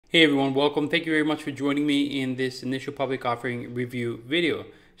Hey everyone, welcome. Thank you very much for joining me in this initial public offering review video.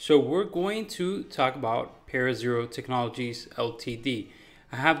 So we're going to talk about PRZO Technologies Ltd.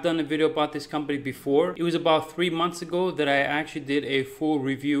 I have done a video about this company before. It was about 3 months ago that I actually did a full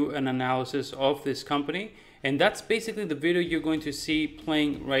review and analysis of this company. And that's basically the video you're going to see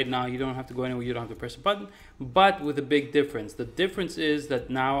playing right now. You don't have to go anywhere, you don't have to press a button, but with a big difference. The difference is that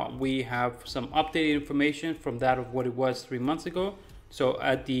now we have some updated information from that of what it was 3 months ago. So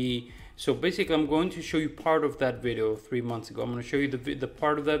basically I'm going to show you part of that video 3 months ago. I'm going to show you the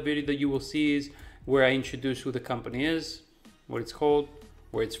part of that video that you will see is where I introduce who the company is, what it's called,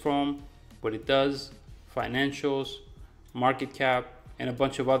 where it's from, what it does, financials, market cap, and a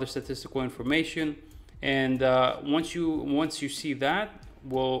bunch of other statistical information. And once you see that,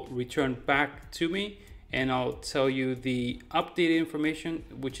 we'll return back to me and I'll tell you the updated information,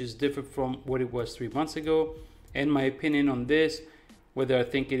 which is different from what it was 3 months ago, and my opinion on this, whether I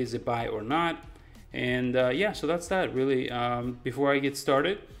think it is a buy or not. And yeah, so that's that really. Before I get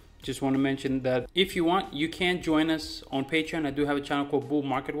started, just want to mention that if you want, you can join us on Patreon. I do have a channel called Bull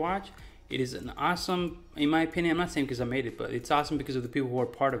Market Watch. It is an awesome, in my opinion, I'm not saying because I made it, but it's awesome because of the people who are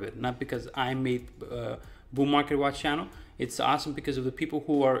part of it, not because I made Bull Market Watch channel. It's awesome because of the people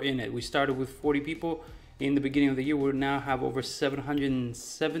who are in it. We started with 40 people in the beginning of the year. We now have over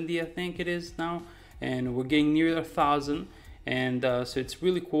 770, I think it is now, and we're getting near 1,000. And so it's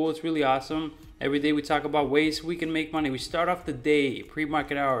really cool, it's really awesome. Every day we talk about ways we can make money. We start off the day,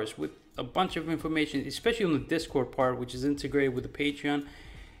 pre-market hours, with a bunch of information, especially on the Discord part, which is integrated with the Patreon.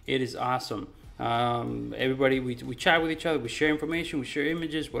 It is awesome. Everybody, we chat with each other, we share information, we share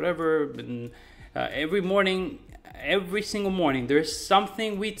images, whatever. And every morning, every single morning, there's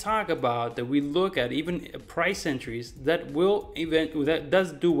something we talk about that we look at, even price entries that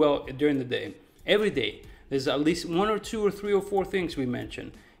does do well during the day, every day. There's at least 1 or 2 or 3 or 4 things we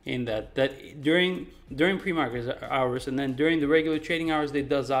mention in that during pre-market hours, and then during the regular trading hours it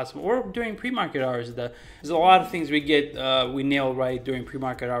does awesome, or during pre-market hours. There's a lot of things we nail right during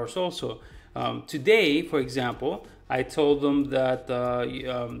pre-market hours also. Today, for example, I told them that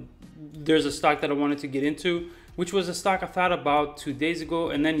there's a stock that I wanted to get into, which was a stock I thought about 2 days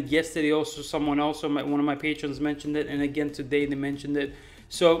ago, and then yesterday also someone else, one of my patrons mentioned it, and again today they mentioned it.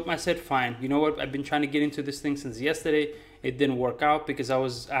 So I said, fine, you know what? I've been trying to get into this thing since yesterday. It didn't work out because I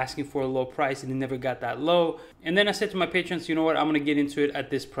was asking for a low price and it never got that low. And then I said to my patrons, you know what? I'm going to get into it at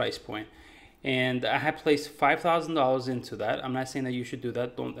this price point. And I had placed $5,000 into that. I'm not saying that you should do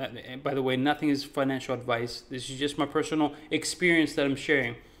that. By the way, nothing is financial advice. This is just my personal experience that I'm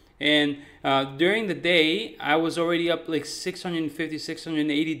sharing. And during the day, I was already up like $650,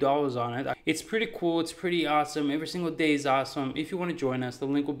 $680 on it. It's pretty cool. It's pretty awesome. Every single day is awesome. If you want to join us, the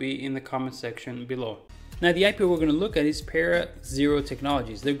link will be in the comment section below. Now, the IPO we're going to look at is ParaZero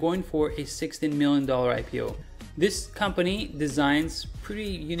Technologies. They're going for a $16 million IPO. This company designs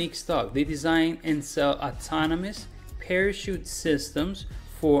pretty unique stuff. They design and sell autonomous parachute systems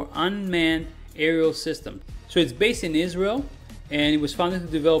for unmanned aerial systems. So it's based in Israel, and it was founded to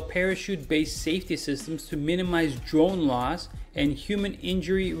develop parachute-based safety systems to minimize drone loss and human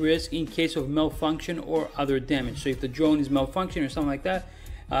injury risk in case of malfunction or other damage. So if the drone is malfunctioning or something like that,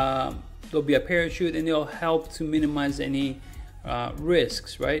 there'll be a parachute and it'll help to minimize any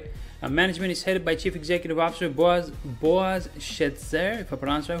risks, right? Management is headed by Chief Executive Officer Boaz Shetzer, if I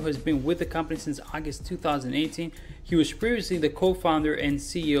pronounce right, who has been with the company since August 2018. He was previously the co-founder and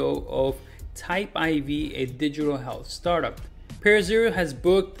CEO of Type IV, a digital health startup. ParaZero has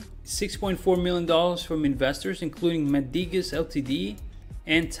booked $6.4 million from investors, including Aegis Ltd.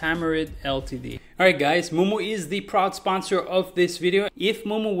 and Tamarind Ltd. Alright guys, Moomoo is the proud sponsor of this video. If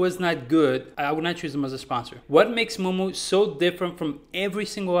Moomoo was not good, I would not choose them as a sponsor. What makes Moomoo so different from every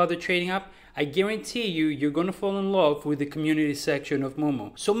single other trading app? I guarantee you, you're going to fall in love with the community section of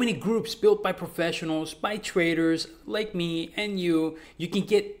Moomoo. So many groups built by professionals, by traders like me and you. You can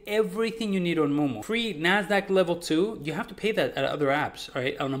get everything you need on Moomoo. Free NASDAQ level 2. You have to pay that at other apps, all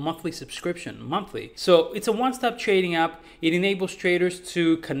right, on a monthly subscription, monthly. So it's a one-stop trading app. It enables traders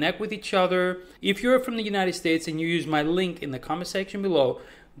to connect with each other. If you're from the United States and you use my link in the comment section below,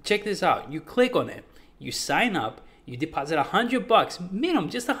 check this out. You click on it, you sign up, you deposit $100 minimum,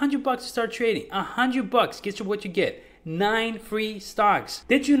 just $100 to start trading. $100 gets you what you get. 9 free stocks.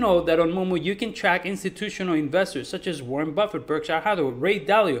 Did you know that on Moomoo you can track institutional investors such as Warren Buffett, Berkshire Hathaway, Ray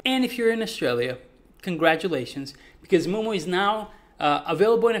Dalio? And if you're in Australia, congratulations, because Moomoo is now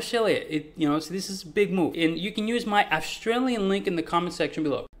available in Australia. So this is a big move, and you can use my Australian link in the comment section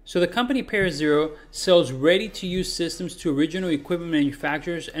below. So the company ParaZero sells ready-to-use systems to original equipment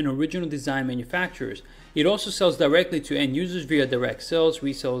manufacturers and original design manufacturers. It also sells directly to end users via direct sales,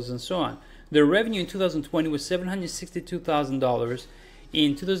 resellers, and so on. Their revenue in 2020 was $762,000.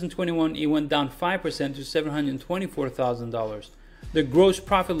 In 2021, it went down 5% to $724,000. The gross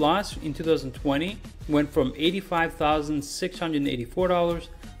profit loss in 2020 went from $85,684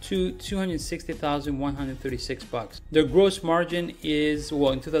 to $260,136. Their gross margin is,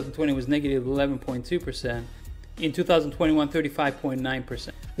 well, in 2020 was negative 11.2%. In 2021, 35.9%.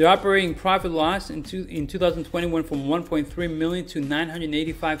 Their operating profit loss in 2020 went from $1.3 million to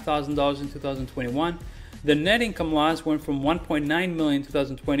 $985,000 in 2021. The net income loss went from $1.9 million in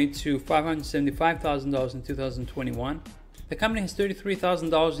 2020 to $575,000 in 2021. The company has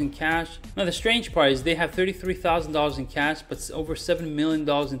 $33,000 in cash. Now the strange part is they have $33,000 in cash, but over $7 million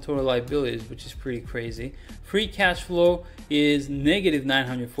in total liabilities, which is pretty crazy. Free cash flow is negative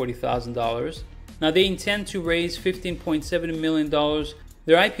 $940,000. Now they intend to raise $15.7 million.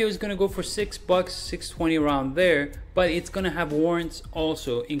 Their IPO is going to go for $6, $6.20 around there, but it's going to have warrants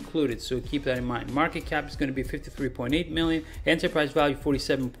also included, so keep that in mind. Market cap is going to be $53.8 million, enterprise value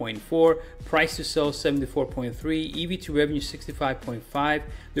 $47.4, price to sell $74.3, EV to revenue $65.5.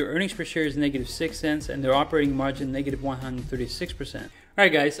 Their earnings per share is negative 6 cents, and their operating margin negative 136%. All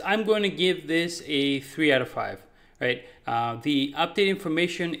right, guys, I'm going to give this a 3 out of 5. Right? The update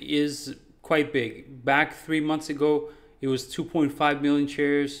information is quite big. Back 3 months ago, it was 2.5 million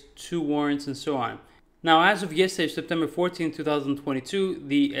shares, 2 warrants, and so on. Now, as of yesterday, September 14, 2022,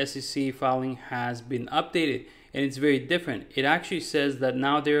 the SEC filing has been updated, and it's very different. It actually says that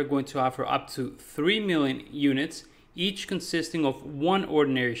now they're going to offer up to 3 million units, each consisting of 1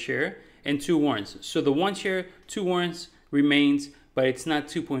 ordinary share and 2 warrants. So the 1 share, 2 warrants remains, but it's not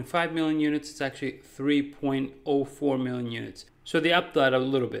 2.5 million units, it's actually 3.04 million units. So they upped that a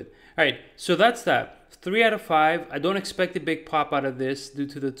little bit. All right, so that's that. 3 out of 5. I don't expect a big pop out of this due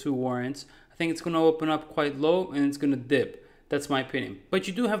to the 2 warrants. I think it's going to open up quite low and it's going to dip. That's my opinion. But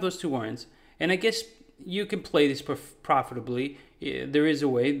you do have those 2 warrants, and I guess you can play this profitably. There is a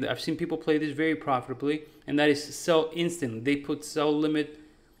way. I've seen people play this very profitably, and that is sell instantly. They put sell limit.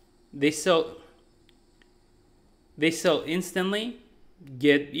 They sell instantly.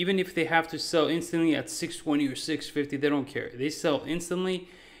 Even if they have to sell instantly at 620 or 650, they don't care. They sell instantly.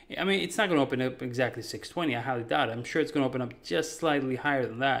 I mean, it's not going to open up exactly 620. I highly doubt it. I'm sure it's going to open up just slightly higher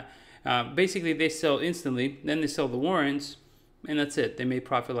than that. Basically, they sell instantly, then they sell the warrants, and that's it. They made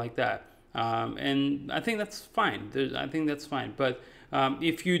profit like that. And I think that's fine. I think that's fine. But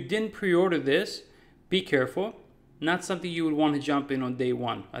if you didn't pre-order this, be careful. Not something you would want to jump in on day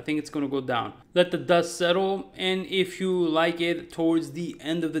one. I think it's going to go down. Let the dust settle, and if you like it towards the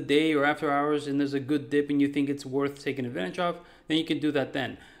end of the day or after hours and there's a good dip and you think it's worth taking advantage of, then you can do that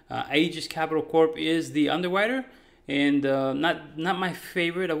then. Aegis Capital Corp is the underwriter, and not my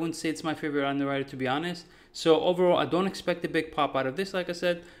favorite. I wouldn't say it's my favorite underwriter, to be honest. So overall, I don't expect a big pop out of this. Like I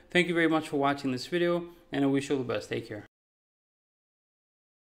said, thank you very much for watching this video, and I wish you all the best. Take care.